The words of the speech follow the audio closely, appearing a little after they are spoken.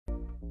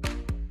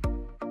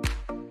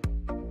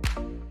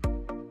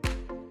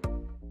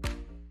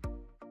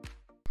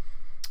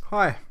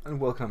Hi and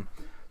welcome.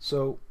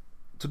 So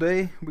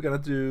today we're gonna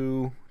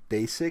do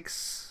day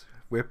 6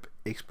 web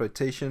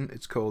exploitation.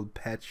 It's called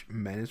patch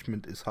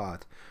management is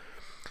hard.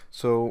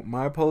 So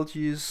my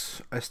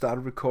apologies, I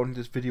started recording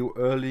this video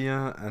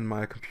earlier and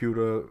my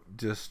computer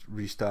just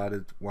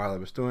restarted while I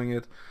was doing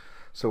it.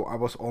 So I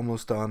was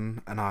almost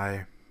done and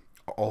I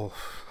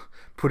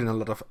put in a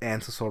lot of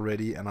answers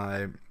already, and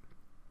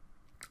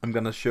I'm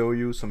gonna show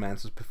you some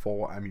answers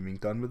before I'm even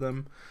done with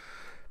them.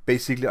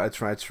 Basically, I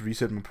tried to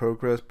reset my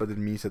progress, but it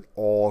means that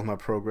all my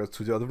progress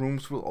to the other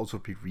rooms will also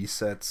be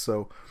reset.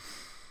 So,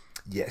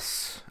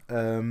 yes,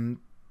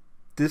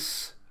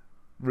 this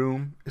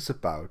room is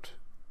about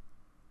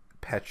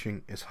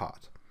patching is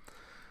hard.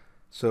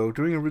 So,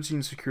 during a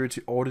routine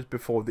security audit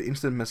before the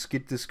incident,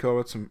 Maskit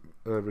discovered some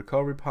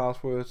recovery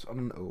passwords on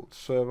an old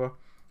server.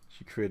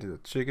 She created a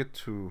ticket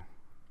to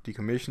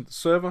decommission the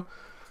server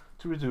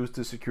to reduce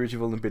the security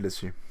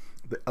vulnerability.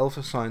 The alpha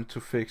assigned to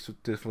fix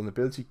this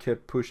vulnerability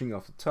kept pushing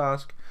off the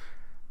task,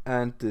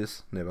 and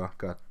this never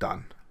got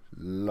done.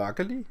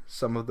 Luckily,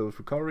 some of those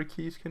recovery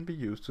keys can be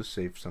used to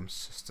save some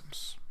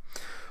systems.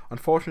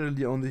 Unfortunately,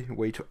 the only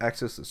way to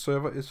access the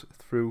server is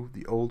through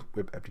the old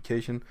web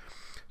application,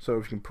 so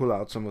if you can pull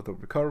out some of the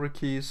recovery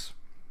keys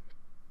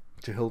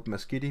to help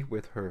Maskitty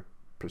with her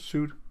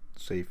pursuit,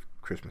 save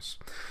Christmas.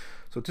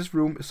 So this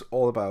room is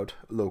all about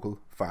local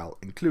file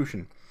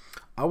inclusion.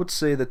 I would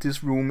say that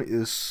this room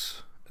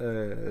is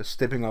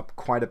stepping up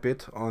quite a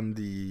bit on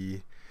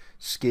the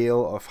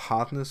scale of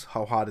hardness,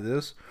 how hard it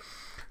is.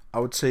 I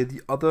would say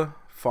the other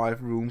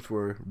 5 rooms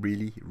were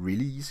really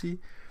easy.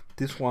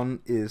 This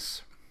one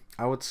is,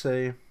 I would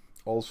say,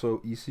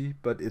 also easy,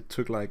 but it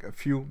took like a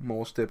few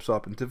more steps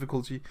up in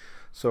difficulty,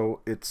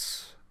 so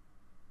it's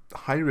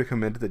highly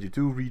recommended that you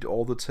do read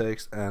all the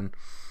text and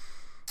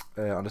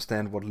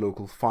understand what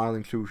local file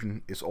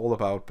inclusion is all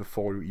about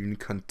before you even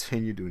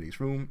continue doing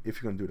this room,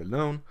 if you're going to do it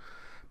alone,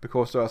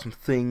 because there are some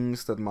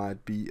things that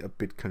might be a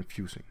bit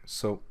confusing.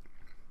 So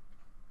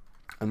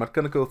I'm not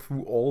going to go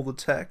through all the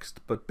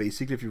text, but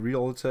basically if you read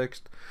all the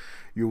text,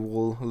 you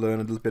will learn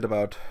a little bit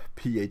about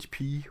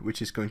PHP,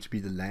 which is going to be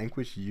the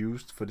language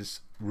used for this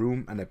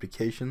room and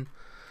application.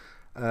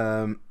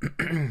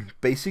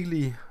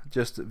 Basically,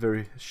 just a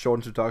very short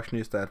introduction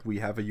is that we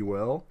have a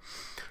URL,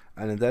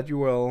 and in that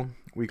URL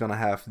we're gonna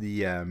have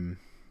the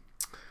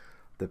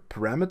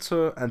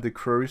parameter and the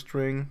query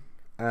string,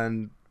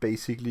 and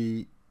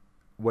basically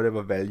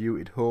whatever value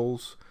it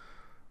holds,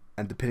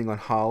 and depending on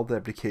how the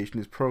application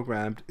is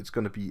programmed, it's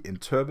going to be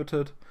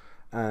interpreted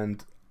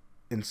and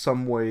in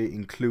some way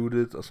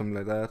included or something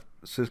like that.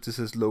 Since this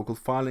is local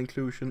file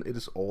inclusion, it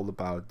is all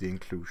about the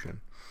inclusion.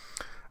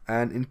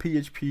 And in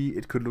PHP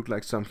it could look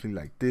like something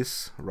like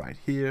this right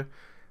here,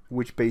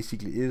 which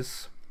basically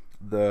is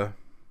the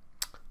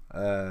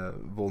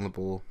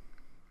vulnerable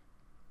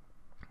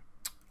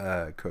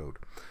code.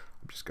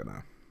 I'm just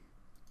gonna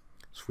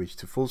switch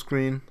to full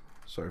screen,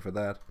 sorry for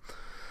that.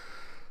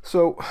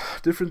 So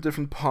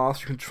different paths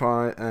you can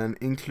try and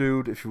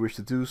include if you wish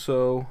to do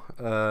so.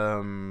 So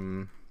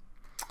I'm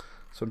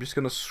just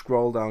gonna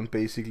scroll down.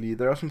 Basically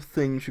there are some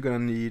things you're gonna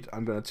need.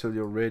 I'm gonna tell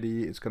you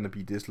already. It's gonna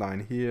be this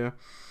line here.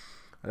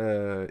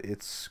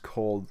 It's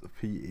called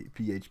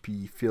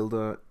PHP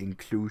filter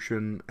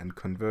inclusion and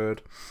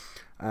convert,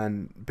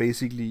 and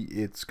basically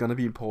it's gonna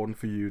be important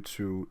for you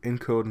to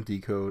encode and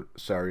decode,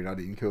 sorry, not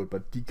encode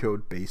but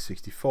decode base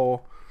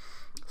 64.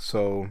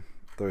 So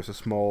there's a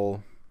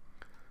small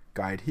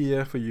guide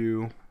here for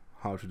you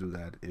how to do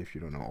that if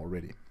you don't know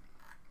already.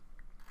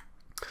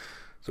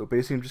 So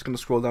basically I'm just going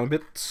to scroll down a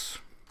bit,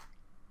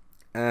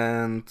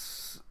 and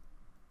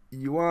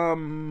you are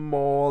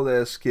more or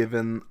less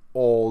given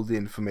all the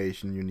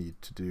information you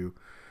need to do.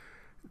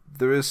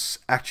 There is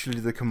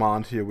actually the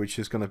command here which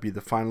is going to be the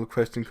final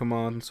question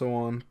command and so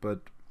on, but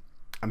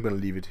I'm going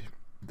to leave it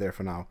there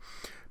for now.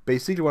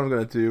 Basically what I'm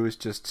going to do is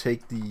just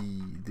take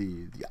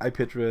the IP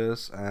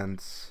address,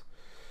 and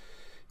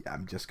yeah,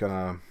 I'm just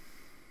gonna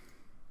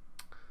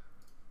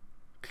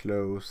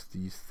close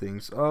these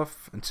things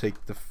off and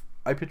take the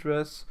IP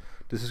address.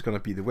 This is gonna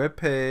be the web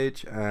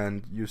page,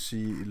 and you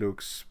see it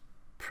looks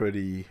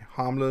pretty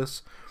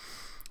harmless.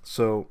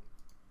 So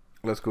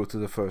let's go to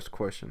the first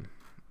question.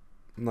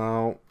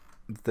 Now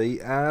they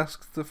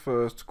asked the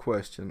first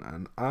question,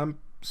 and I'm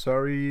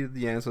sorry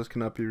the answers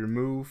cannot be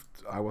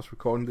removed. I was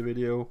recording the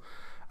video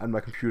and my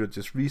computer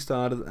just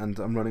restarted, and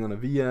I'm running on a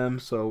VM,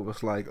 so it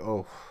was like,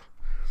 oh,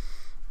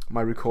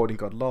 my recording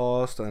got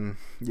lost, and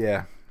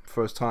yeah,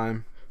 first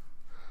time,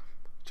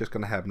 just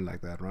gonna happen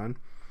like that, right?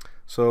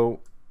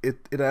 So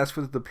it asks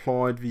for the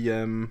deployed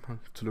VM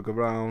to look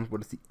around.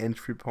 What is the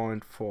entry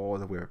point for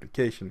the web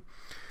application?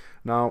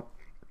 Now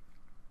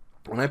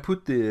when I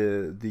put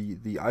the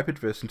IP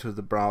address into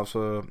the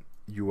browser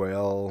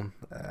URL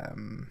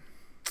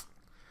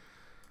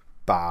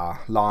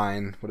bar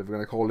line, whatever we're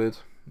gonna call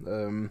it,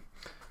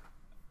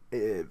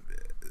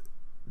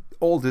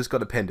 all this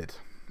got appended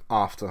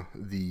after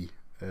the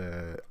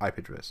IP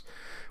address.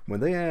 When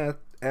they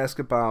ask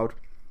about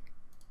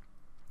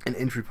an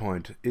entry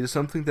point, it is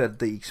something that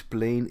they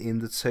explain in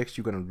the text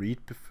you're gonna read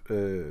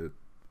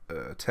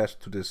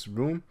attached to this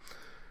room.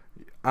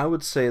 I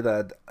would say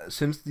that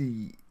since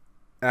the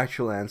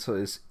actual answer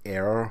is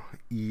error,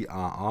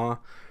 ERR,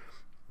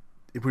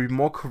 it would be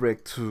more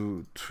correct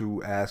to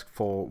ask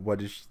for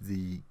what is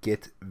the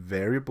get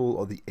variable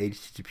or the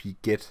HTTP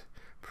get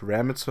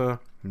parameter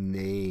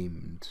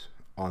named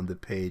on the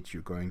page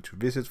you're going to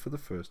visit for the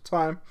first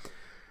time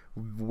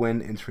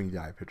when entering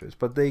the IP address.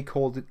 But they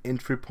called it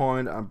entry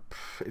point.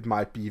 It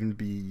might even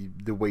be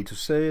the way to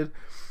say it.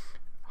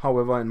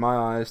 However, in my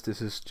eyes,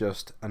 this is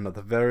just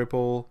another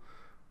variable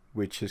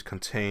which is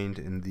contained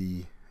in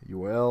the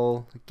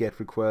URL get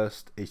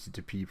request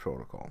HTTP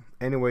protocol.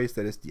 Anyways,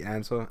 that is the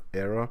answer,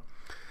 error.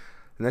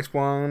 The next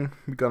one,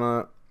 we're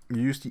gonna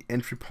use the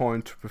entry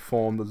point to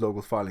perform the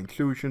local file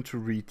inclusion to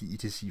read the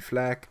etc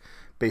flag.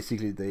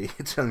 Basically, they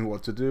tell me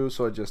what to do,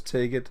 so I just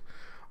take it,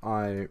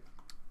 I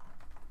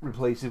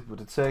replace it with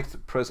the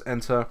text, press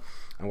enter,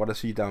 and what I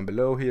see down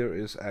below here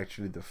is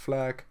actually the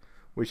flag,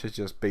 which is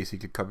just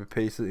basically copy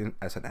pasted in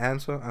as an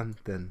answer, and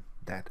then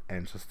that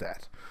answers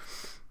that.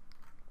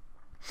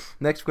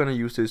 Next, we're going to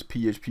use this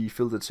PHP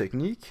filter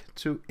technique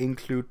to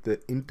include the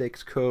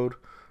index code,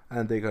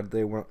 and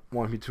they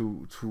want me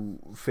to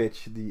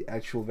fetch the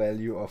actual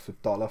value of the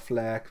dollar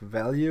flag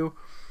value.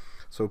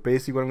 So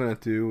basically what I'm going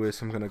to do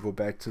is I'm going to go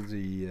back to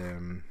the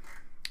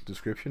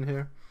description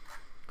here,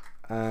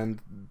 and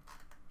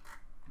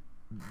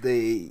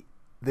they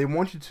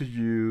want you to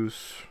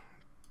use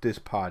this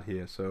part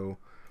here. So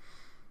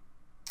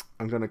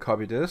I'm going to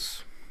copy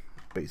this,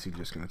 basically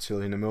just going to tell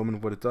you in a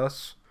moment what it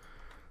does.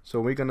 So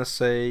we're gonna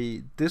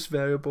say this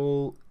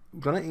variable,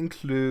 we're gonna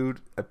include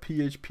a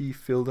PHP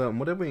filter, and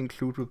whatever we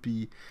include will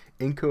be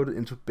encoded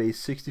into base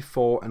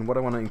 64, and what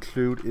I want to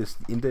include is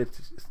the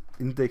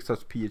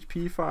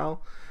index.php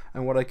file,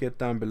 and what I get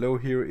down below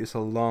here is a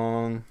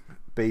long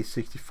base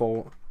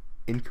 64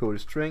 encoded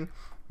string,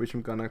 which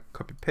I'm gonna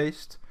copy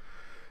paste,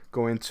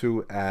 go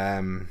into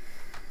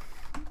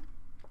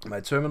my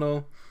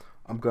terminal.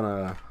 I'm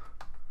gonna,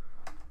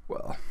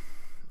 well,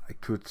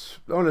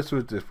 let's do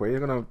it this way.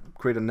 I'm gonna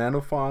create a nano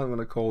file. I'm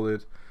gonna call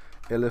it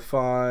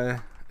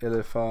LFI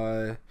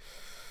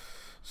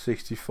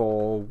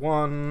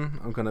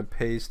 64.1. I'm gonna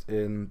paste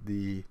in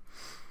the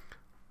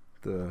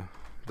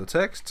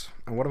text,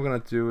 and what I'm gonna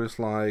do is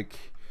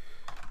like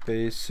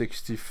base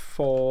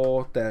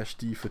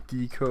 64-d for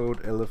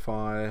decode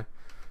LFI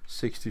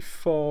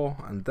 64,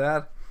 and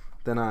that.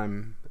 Then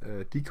I'm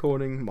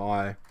decoding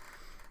my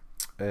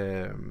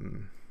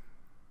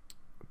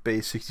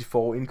base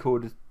 64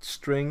 encoded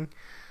string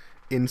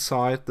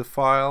inside the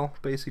file.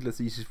 Basically that's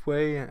the easiest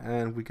way,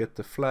 and we get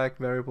the flag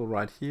variable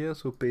right here.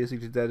 So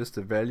basically that is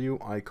the value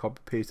I copy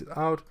pasted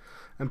out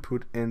and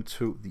put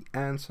into the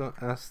answer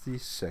as the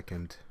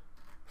second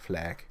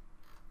flag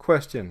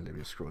question. Let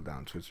me scroll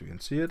down to it so you can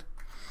see it.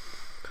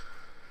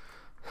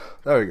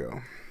 There we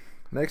go.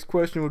 Next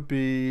question would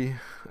be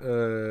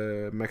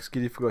Max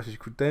Giddy forgot his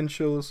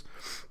credentials.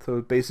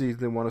 So basically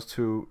they want us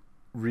to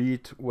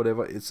read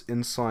whatever is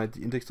inside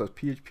the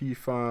index.php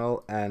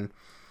file and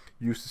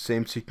use the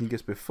same technique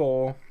as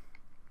before.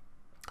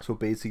 So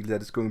basically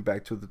that is going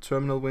back to the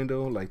terminal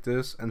window like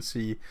this and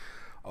see,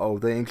 oh,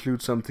 they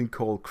include something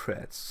called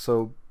creds.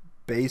 So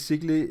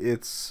basically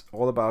it's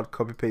all about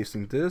copy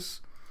pasting this,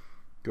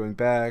 going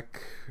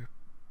back,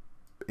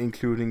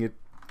 including it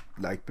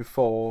like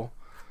before.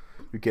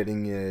 You're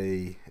getting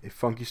a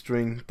funky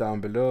string down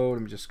below.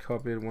 Let me just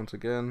copy it once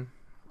again.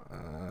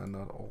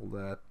 Not all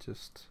that,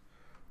 just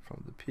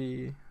from the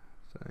P,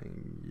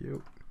 saying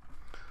you,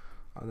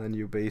 and then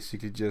you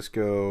basically just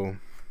go,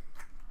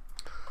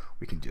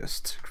 we can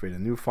just create a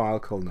new file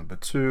called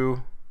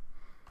number2.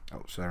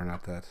 Oh, sorry,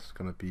 not that, it's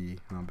gonna be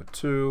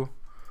number2,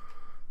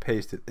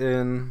 paste it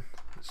in,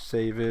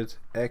 save it,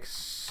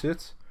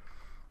 exit,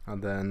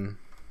 and then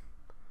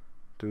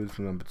do it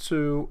from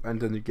number2,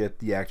 and then you get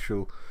the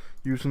actual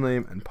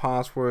username and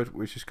password,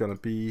 which is gonna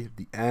be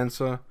the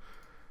answer.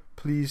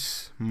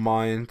 Please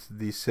mind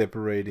the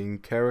separating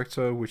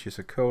character, which is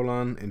a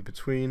colon in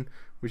between,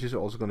 which is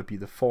also going to be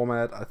the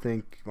format. I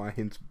think my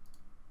hint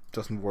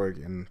doesn't work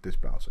in this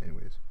browser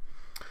anyways.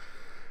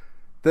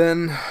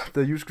 Then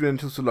the user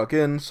credentials to log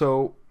in.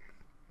 So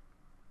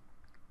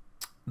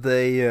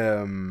they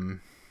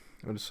use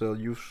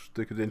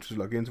the credentials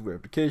to log into your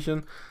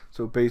application.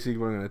 So basically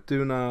what I'm going to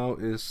do now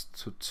is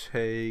to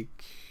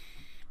take,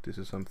 this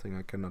is something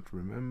I cannot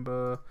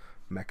remember,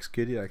 Max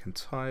Giddy I can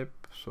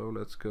type, so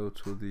let's go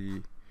to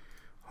the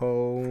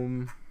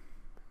home,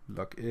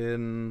 log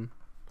in,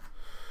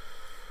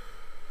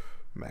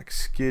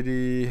 Max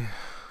Giddy,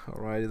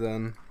 alrighty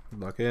then,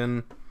 log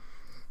in,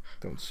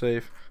 don't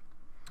save.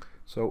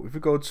 So if we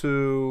go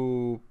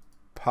to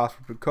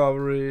password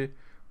recovery,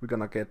 we're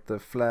gonna get the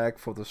flag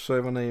for the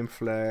server name,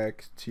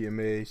 flag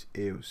TMA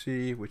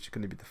AOC, which is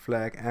gonna be the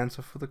flag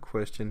answer for the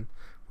question,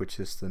 which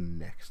is the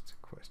next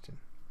question.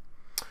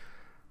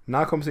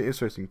 Now comes the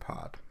interesting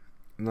part.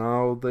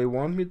 Now they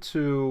want me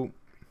to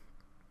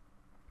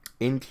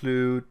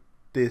include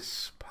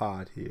this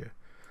part here,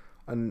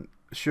 and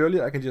surely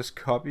I can just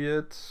copy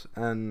it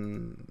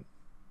and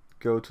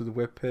go to the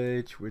web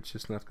page, which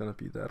is not gonna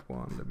be that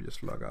one. Let me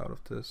just log out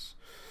of this.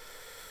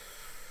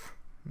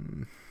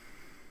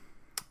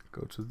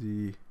 Go to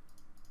the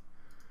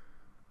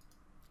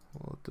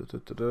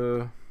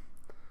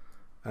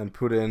and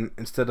put in,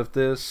 instead of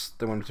this,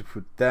 they wanted to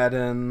put that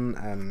in,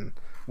 and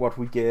what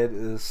we get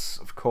is,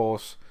 of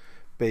course,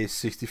 base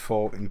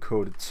 64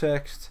 encoded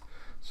text.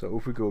 So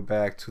if we go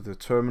back to the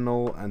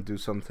terminal and do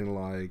something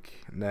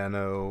like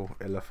nano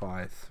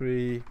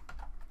LFI3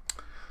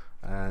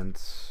 and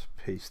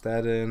paste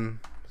that in,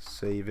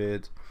 save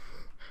it,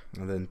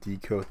 and then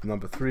decode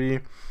number 3.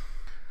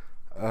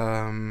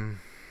 Oh,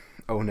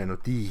 nano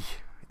D.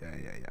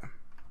 Yeah.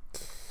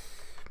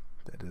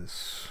 That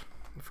is,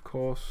 of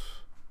course.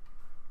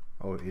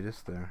 Oh, it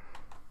is there.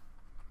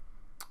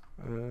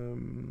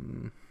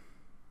 Nothing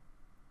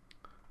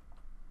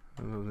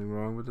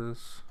wrong with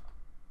this.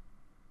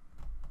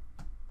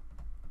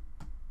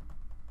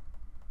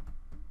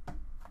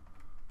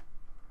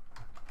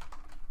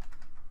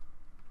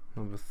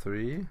 Number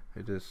 3,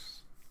 it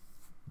is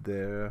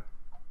there.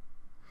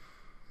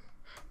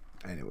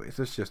 Anyways,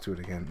 let's just do it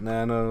again.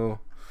 Nano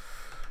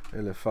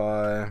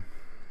LFI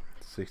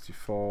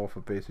 64 for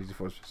base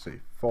 64, just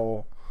say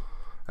 4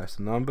 as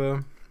the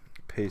number.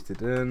 Paste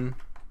it in,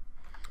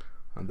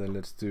 and then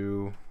let's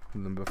do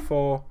number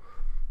 4.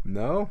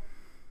 No,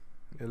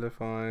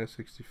 LFI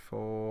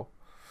 64,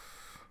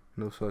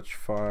 no such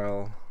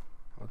file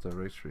or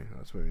directory.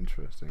 That's very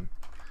interesting.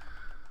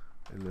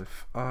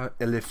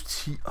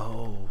 LFT.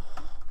 Oh,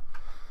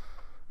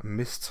 a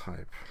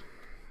mistype.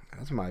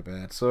 That's my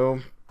bad.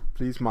 So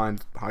please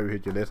mind how you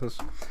hit your letters.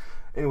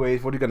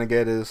 Anyways, what you're gonna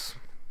get is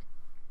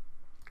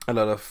a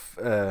lot of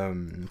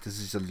this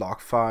is a log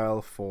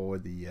file for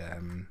the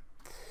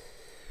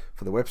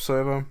web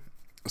server.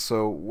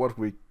 So what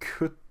we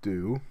could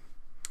do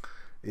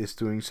is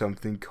doing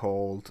something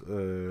called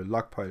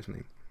log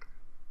poisoning.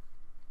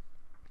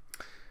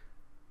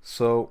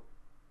 So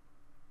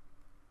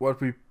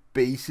what we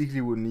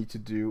basically would need to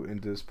do in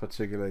this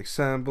particular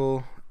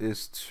example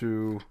is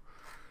to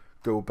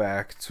go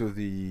back to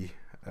the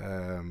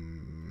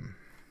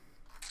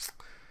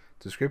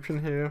description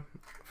here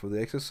for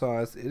the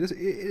exercise. It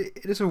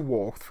is a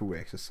walkthrough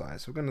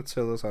exercise. We're going to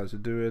tell us how to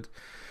do it.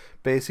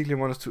 Basically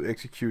want us to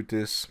execute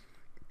this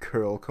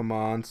curl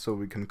command, so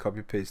we can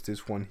copy paste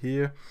this one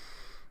here,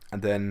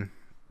 and then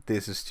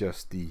this is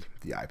just the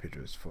IP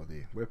address for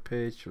the web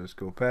page. Let's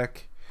go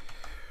back.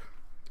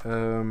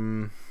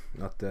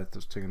 Not that,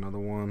 let's take another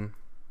one.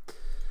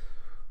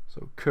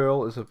 So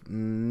curl is a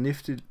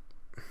nifty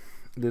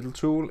little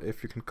tool.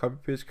 If you can copy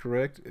paste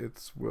correct,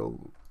 it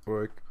will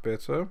work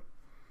better.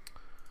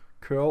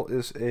 Curl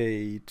is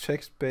a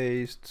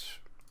text-based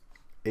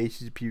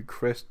HTTP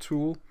request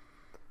tool,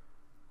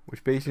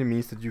 which basically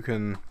means that you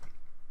can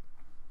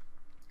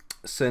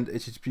send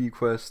HTTP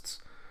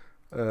requests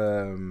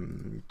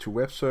to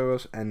web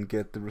servers and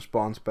get the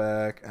response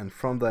back, and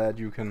from that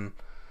you can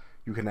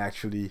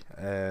actually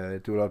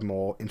do a lot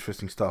more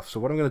interesting stuff. So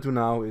what I'm going to do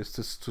now is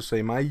to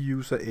say my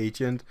user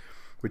agent,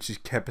 which is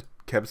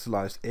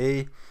capitalized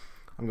A.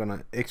 I'm going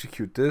to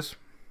execute this.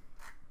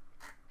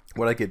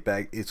 What I get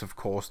back is, of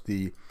course,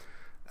 the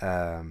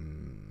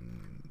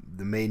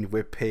main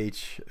web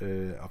page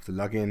of the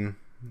login,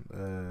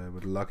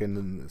 with the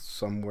login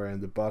somewhere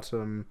in the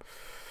bottom.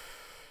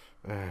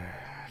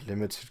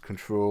 Limited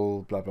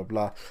control, blah blah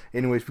blah.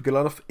 Anyways, we get a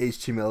lot of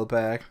HTML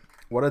back.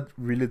 What I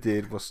really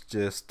did was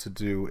just to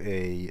do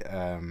a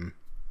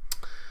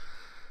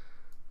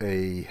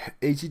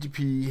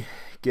HTTP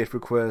GET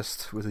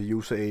request with a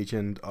user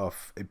agent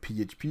of a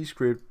PHP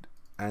script,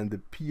 and the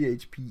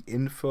PHP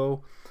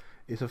info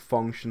is a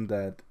function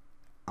that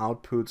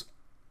outputs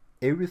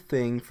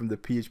everything from the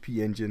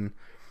PHP engine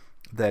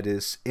that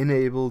is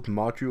enabled,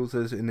 modules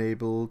that is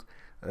enabled,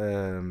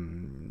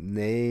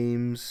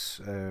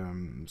 names,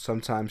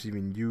 sometimes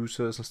even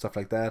users and stuff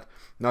like that.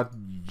 Not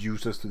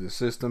users to the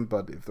system,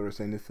 but if there is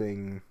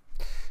anything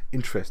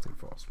interesting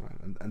for us, right?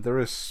 And there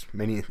is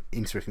many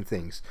interesting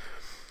things.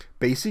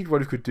 Basically,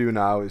 what we could do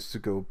now is to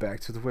go back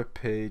to the web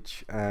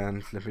page,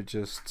 and let me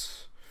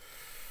just,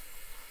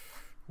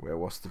 where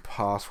was the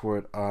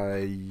password?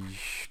 There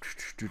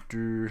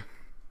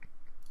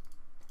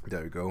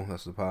we go,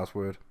 that's the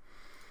password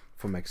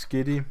for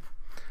MaxGiddy.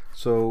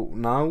 So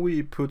now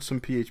we put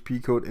some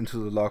PHP code into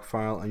the log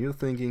file, and you're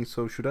thinking,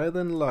 so should I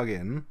then log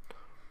in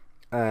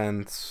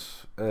and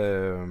sorry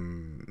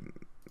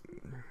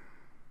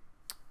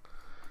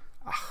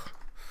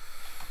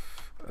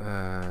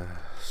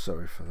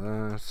for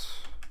that.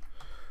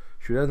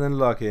 Should I then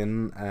log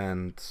in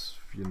and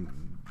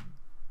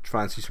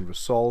try and see some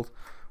result?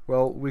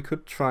 Well, we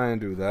could try and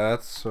do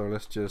that. So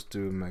let's just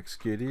do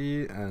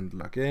MaxGiddy and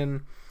log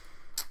in.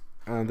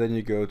 And then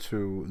you go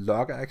to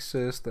log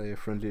access, they are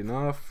friendly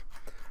enough,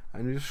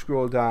 and you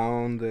scroll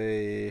down.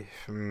 They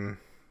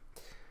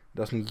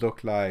doesn't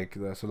look like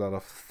there's a lot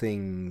of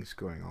things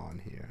going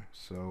on here.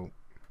 So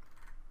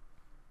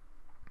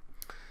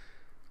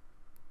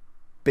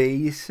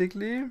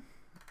basically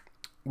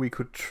we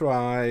could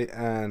try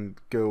and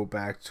go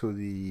back to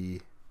the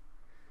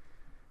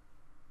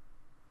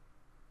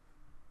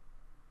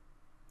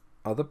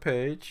other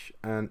page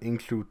and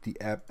include the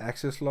app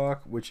access log,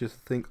 which is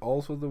I think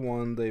also the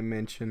one they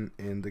mention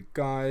in the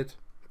guide.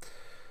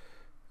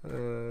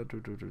 There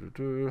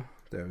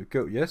we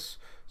go. Yes,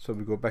 so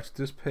we go back to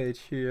this page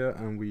here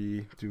and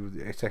we do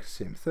the exact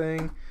same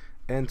thing,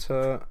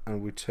 enter,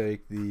 and we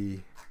take the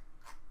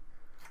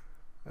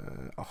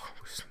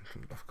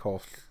of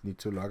course need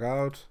to log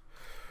out.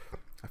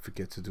 I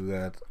forget to do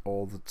that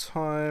all the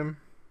time.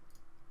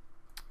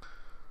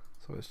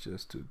 So let's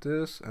just do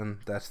this, and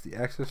that's the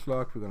access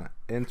log. We're gonna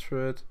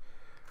enter it,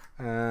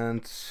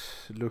 and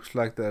it looks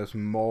like there's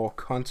more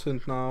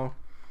content now.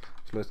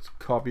 So let's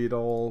copy it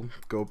all,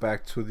 go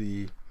back to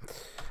the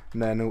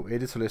nano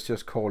editor. Let's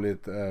just call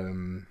it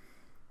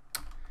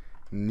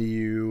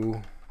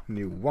new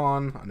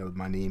one. I know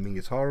my naming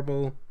is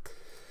horrible.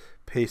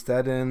 Paste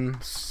that in,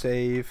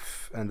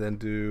 save, and then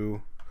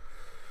do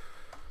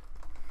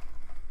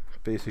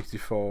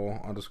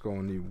base64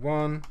 underscore new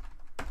one,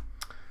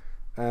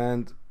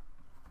 and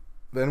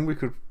then we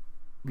could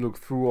look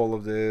through all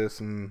of this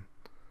and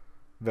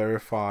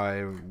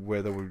verify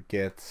whether we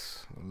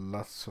get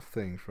lots of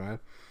things, right?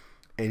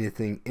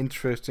 Anything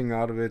interesting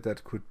out of it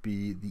that could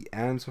be the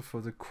answer for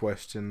the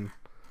question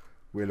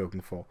we're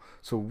looking for.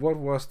 So what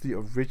was the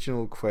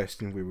original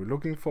question we were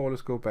looking for?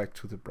 Let's go back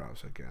to the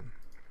browser again.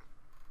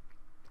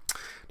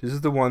 This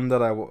is the one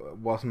that I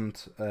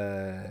wasn't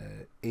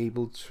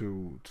able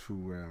to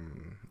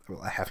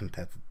well, I haven't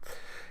had,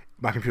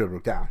 my computer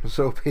broke down,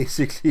 so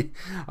basically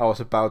I was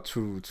about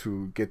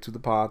to get to the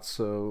part.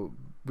 So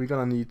we're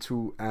gonna need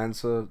to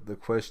answer the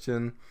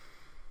question,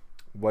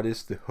 what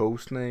is the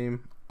host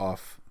name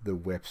of the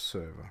web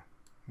server?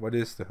 What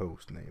is the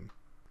host name?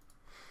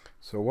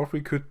 So what we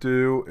could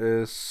do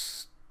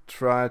is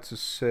try to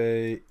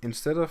say,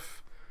 instead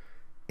of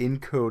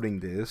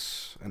encoding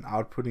this and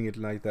outputting it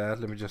like that,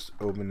 let me just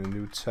open a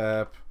new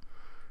tab.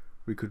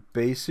 We could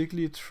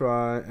basically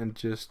try and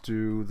just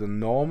do the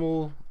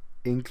normal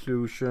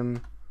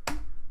inclusion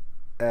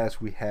as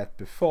we had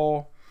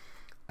before,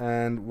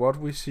 and what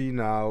we see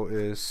now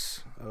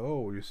is,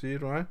 oh, you see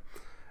it, right?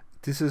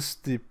 This is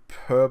the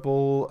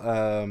purple,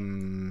 how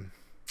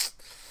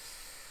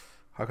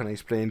can I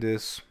explain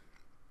this?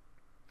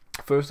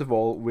 First of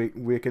all,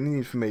 we're getting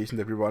information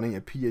that we're running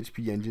a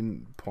PHP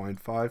engine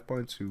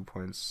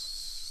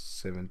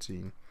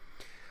 0.5.2.17,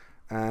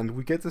 and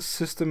we get the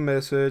system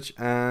message,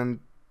 and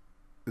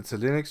it's a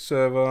Linux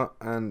server,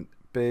 and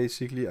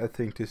basically I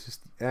think this is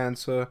the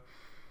answer.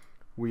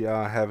 We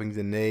are having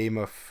the name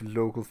of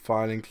local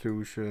file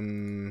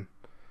inclusion,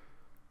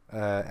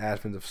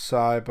 advent of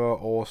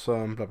cyber,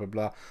 awesome, blah blah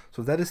blah.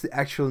 So that is the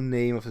actual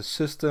name of the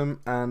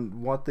system,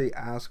 and what they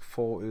ask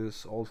for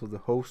is also the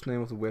host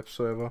name of the web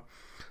server.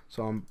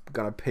 So I'm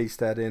gonna paste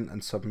that in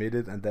and submit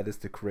it, and that is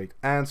the correct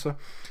answer.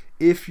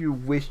 If you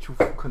wish to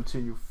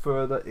continue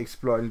further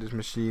exploiting this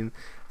machine,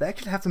 they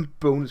actually have some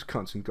bonus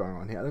content going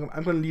on here.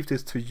 I'm gonna leave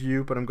this to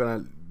you, but I'm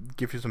gonna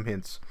give you some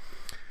hints.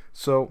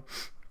 So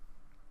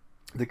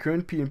the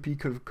current PNP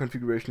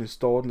configuration is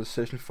stored in a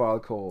session file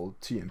called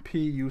tmp.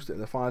 Use the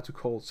LFI to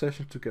call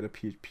sessions to get a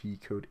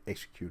PHP code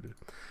executed.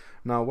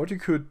 Now what you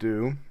could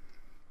do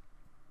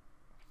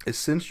is,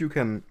 since you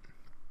can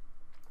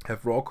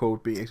have raw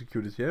code being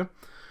executed here,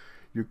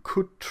 you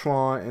could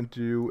try and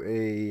do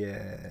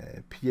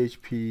a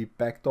PHP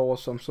backdoor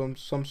some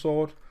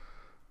sort,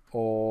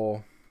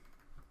 or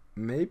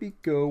maybe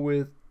go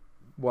with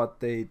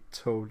what they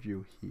told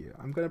you here.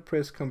 I'm gonna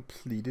press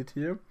completed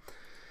here,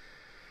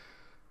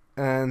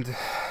 and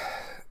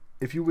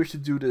if you wish to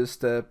do this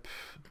step,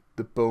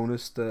 the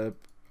bonus step,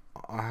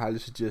 I highly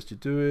suggest you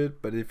do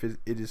it. But if it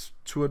is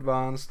too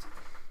advanced,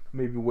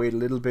 maybe wait a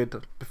little bit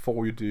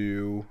before you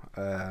do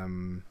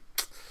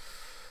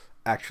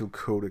actual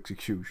code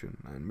execution.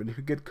 And when you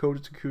get code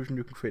execution,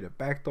 you can create a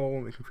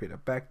backdoor. You can create a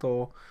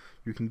backdoor.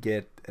 You can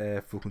get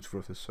full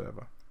control of the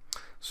server.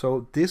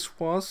 So this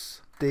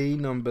was day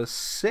number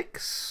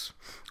 6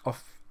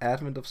 of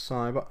Advent of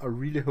Cyber. I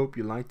really hope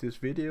you liked this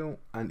video,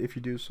 and if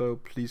you do so,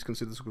 please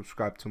consider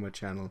subscribe to my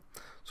channel.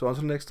 So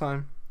until next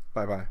time,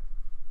 bye bye.